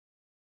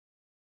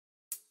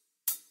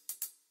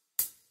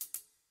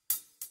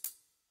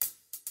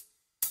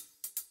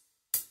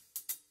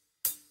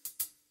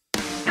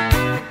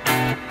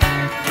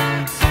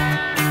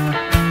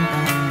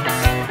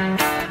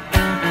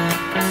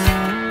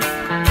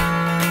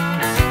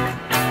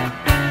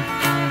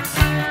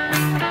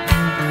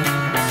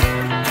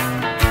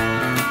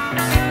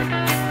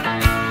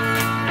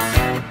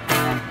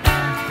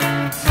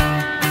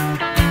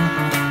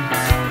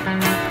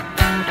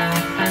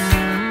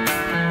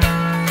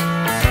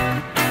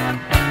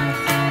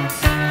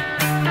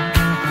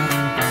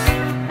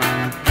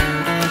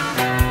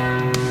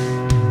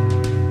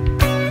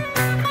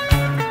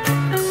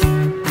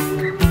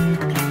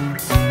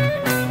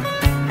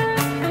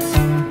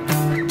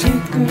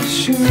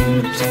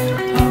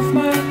shirt off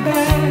my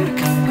back.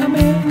 I'm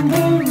in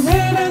the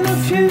red and the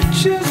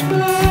future's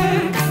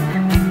black.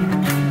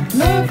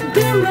 Love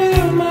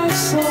derailed my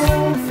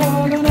soul,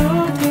 falling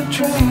off the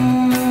track.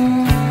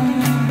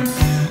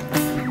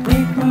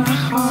 Break my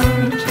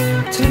heart,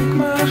 take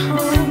my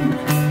home,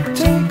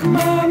 take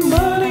my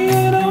money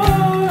and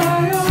all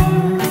I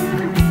own.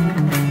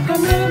 I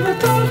never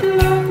thought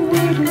love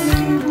would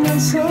leave me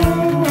so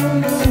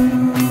alone.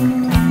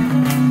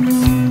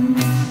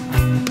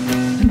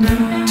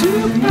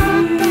 Too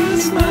bad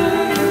that's my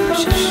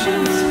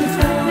emotions.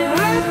 Before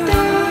I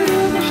die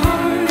of a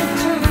heart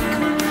attack,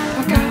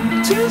 I got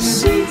to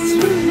see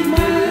through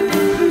my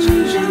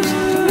illusions to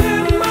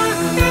where my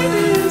head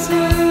is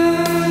at.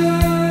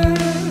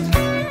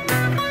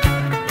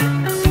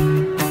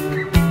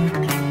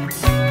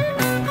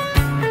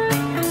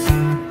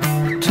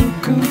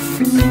 Took a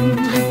fool,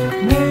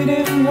 made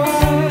him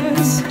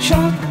wise,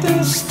 shot the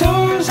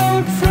stars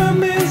out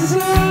from his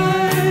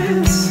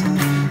eyes.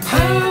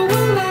 How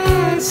will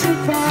I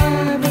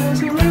survive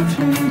as a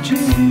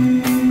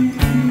refugee?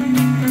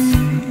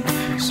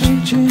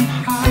 Searching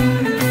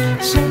high,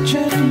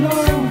 searching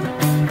low,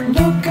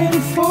 looking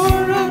for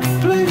a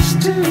place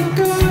to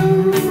go.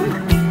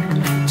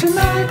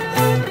 Tonight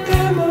the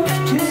dam of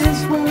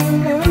tears will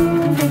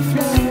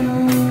overflow.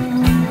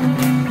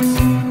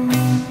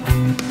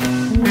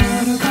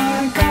 What have I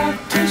got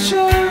to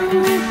show?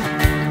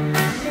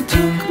 You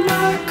took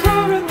my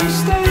car and the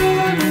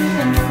stereo.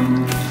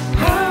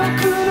 How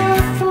could I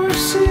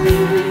foresee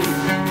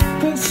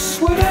this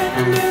would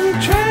end in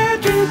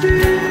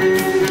tragedy?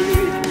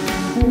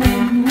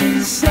 When we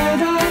said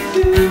I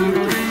do,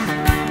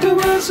 there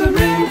was a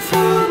ring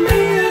for me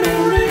and a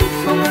ring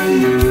for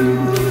you.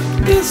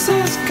 This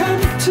has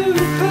come to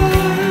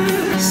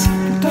pass.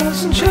 It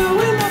doesn't show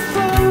in the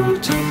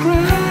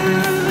photograph.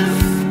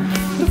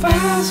 The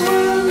vows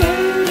were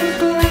made of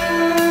glass.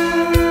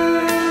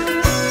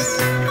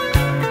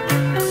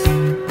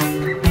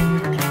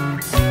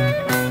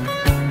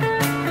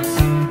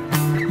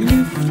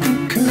 Lift the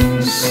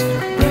curse,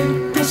 break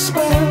the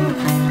spell,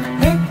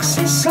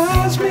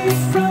 exorcise me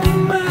from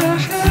my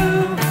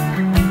hell,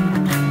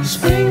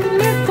 spring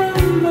me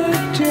from my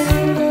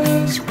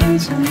jailer's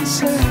prison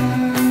cell.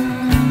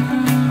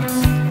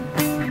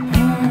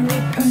 I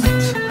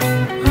repent,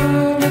 I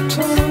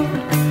return,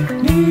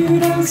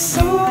 need a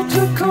soul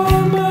to call.